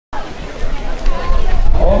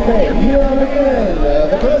Okay, here we begin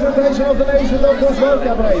the presentation of the nations of this World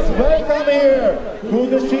Cup race. Welcome here to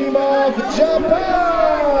the team of Japan!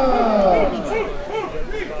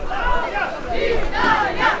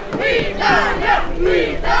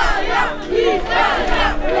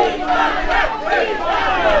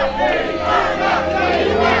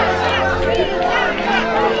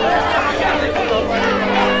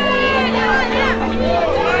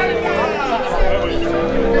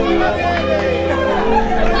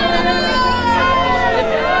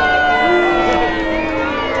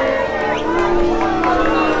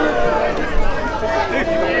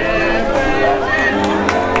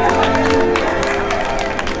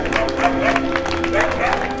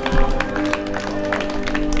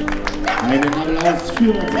 Einen Applaus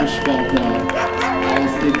für unsere Sportler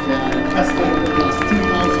aus dem fernen Osten und das Team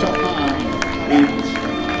aus Japan mit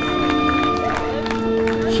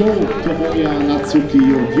Sho, Tomoya, Natsuki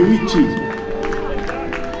und Yuichi.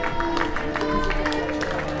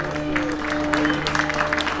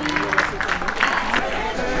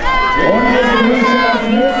 Und wir begrüßen als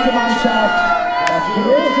nächste Mannschaft das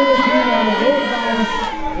große Team in Rot-Weiß,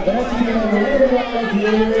 das Team in Rot-Weiß,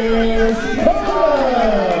 hier ist Polen!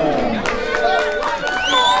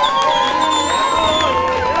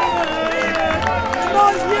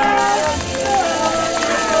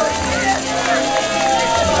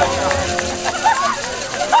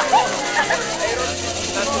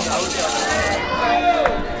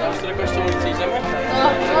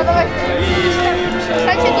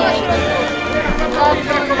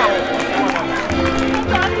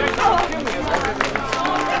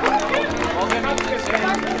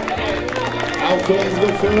 Auch für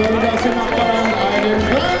unsere Förder sind Nachbarn einen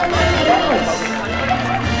kleinen Applaus.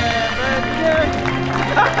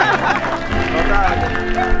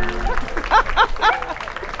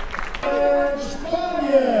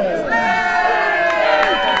 Spanien!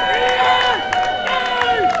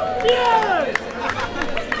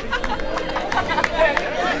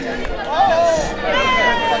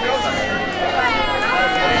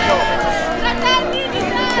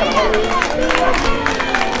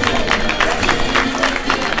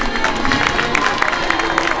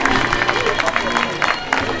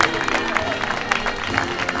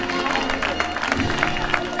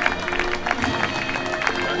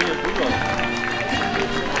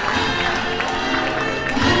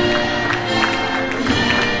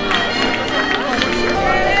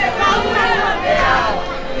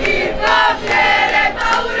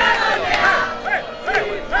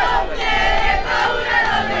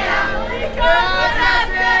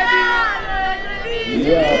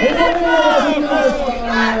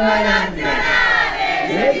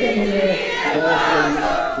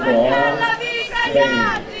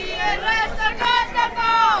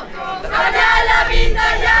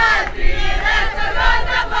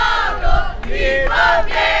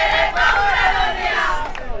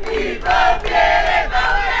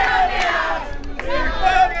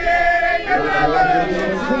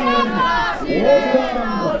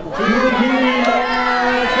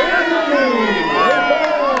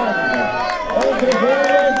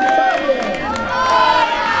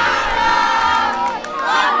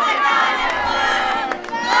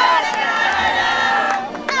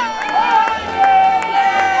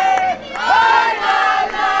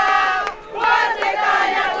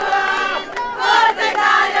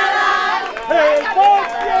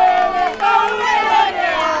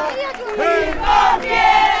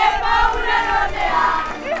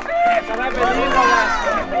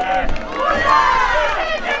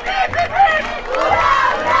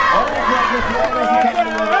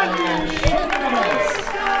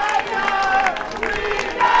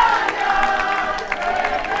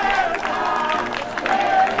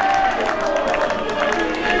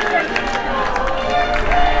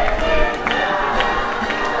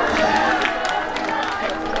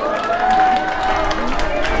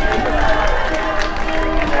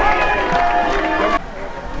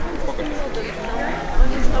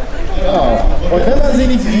 Und wenn man sie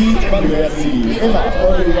nicht sieht, man hört sie immer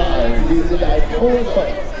und überall. Sie sind ein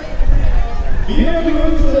Großvolk. Wir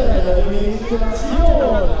begrüßen die nächste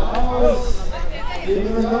Nation aus dem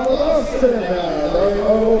Nordosten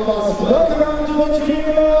Europas. Welcome to the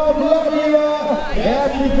Kingdom of Latvia.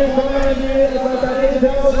 Herzlich willkommen hier in der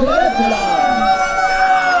Vertretung aus Lettland.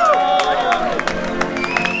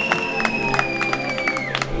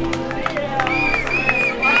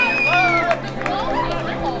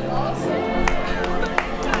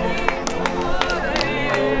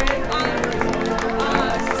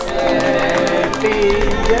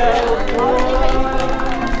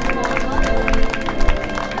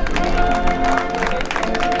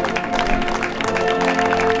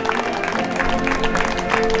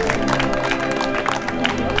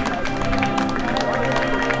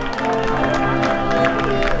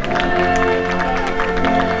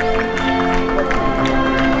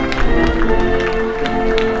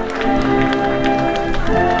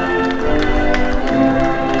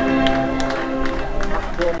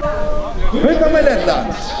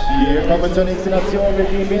 Wir kommen zur nächsten Nation, wir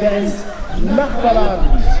gehen wieder ins Nachbarland.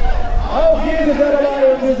 Auch hier sind wir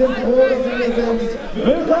dabei und wir sind froh, dass Sie hier sind.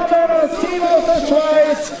 Willkommen das Team aus der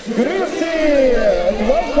Schweiz. Grüß Sie. Und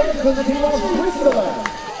welcome to the team aus Switzerland.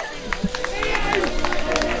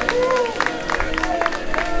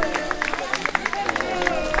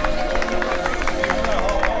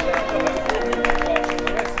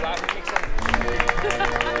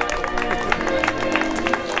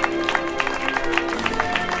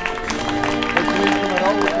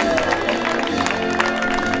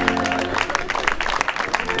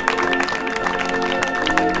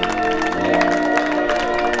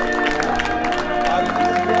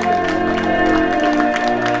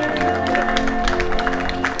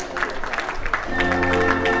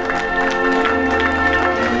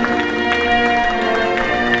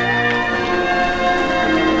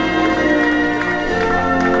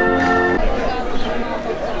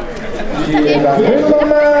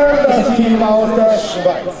 Willkommen, das Team aus der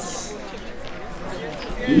Schweiz.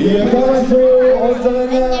 Wir kommen zu unseren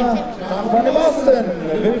Nachbarn im Osten.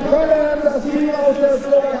 Willkommen, das Team aus der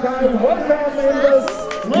Slowakei. Welcome in das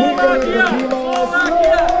Team aus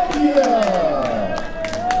Slowakia.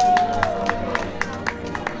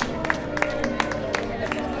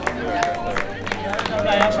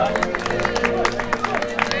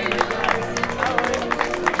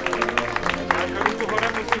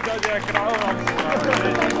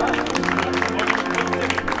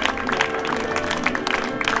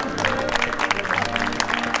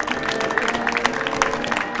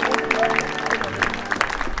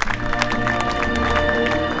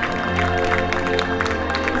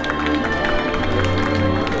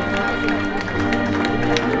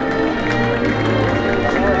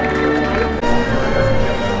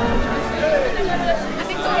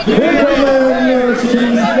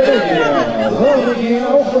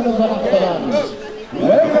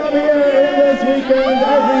 Welcome here in this weekend,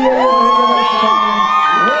 every year.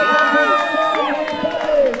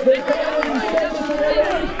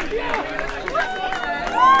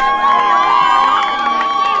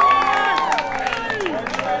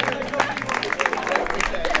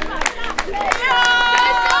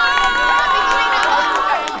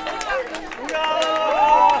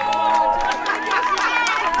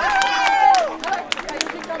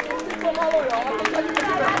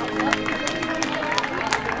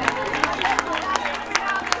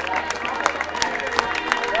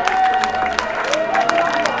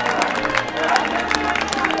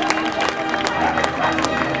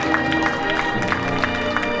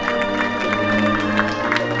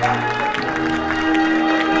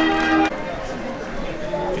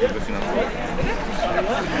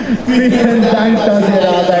 Vielen Dank, dass ihr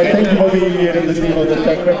da seid. Thank you for being here in the team of the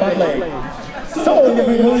Czech Republic. So, wir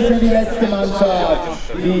begrüßen die letzte Mannschaft,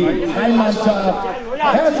 die Heimmannschaft.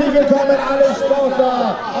 Herzlich willkommen alle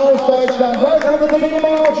Sportler aus Deutschland. Welcome to the team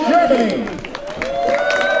of Germany.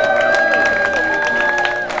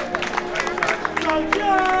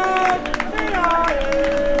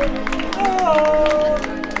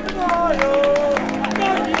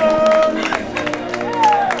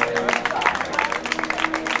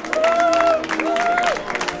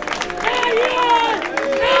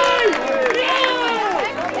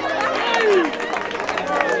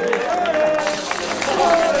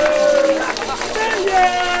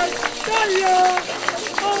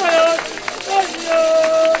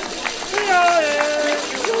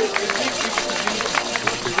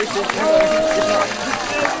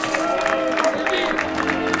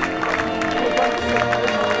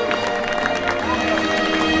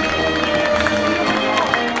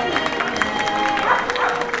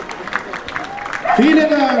 Vielen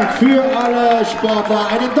Dank für alle Sportler.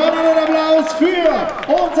 Einen donnernden Applaus für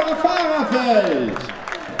unser Fahrerfeld.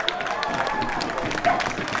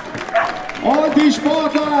 Und die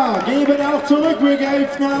Sportler geben auch zurück. We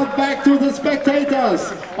gave now back to the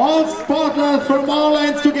spectators. All sportlers from all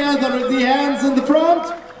ends together with the hands in the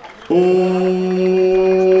front. Oh,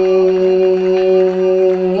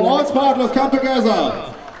 all sportlers come together.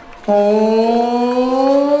 Oh,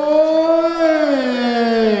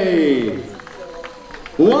 hey.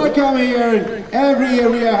 Welcome here. Every year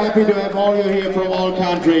we are happy to have all you here from all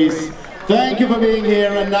countries. Thank you for being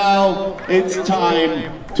here, and now it's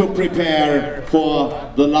time to prepare for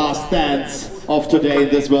the last dance of today in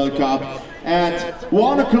this World Cup. At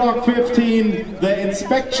 1:15, the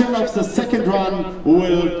inspection of the second run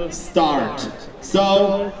will start.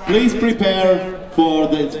 So please prepare for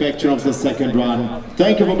the inspection of the second run.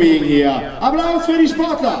 Thank you for being here. Applaus für die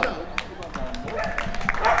Sportler!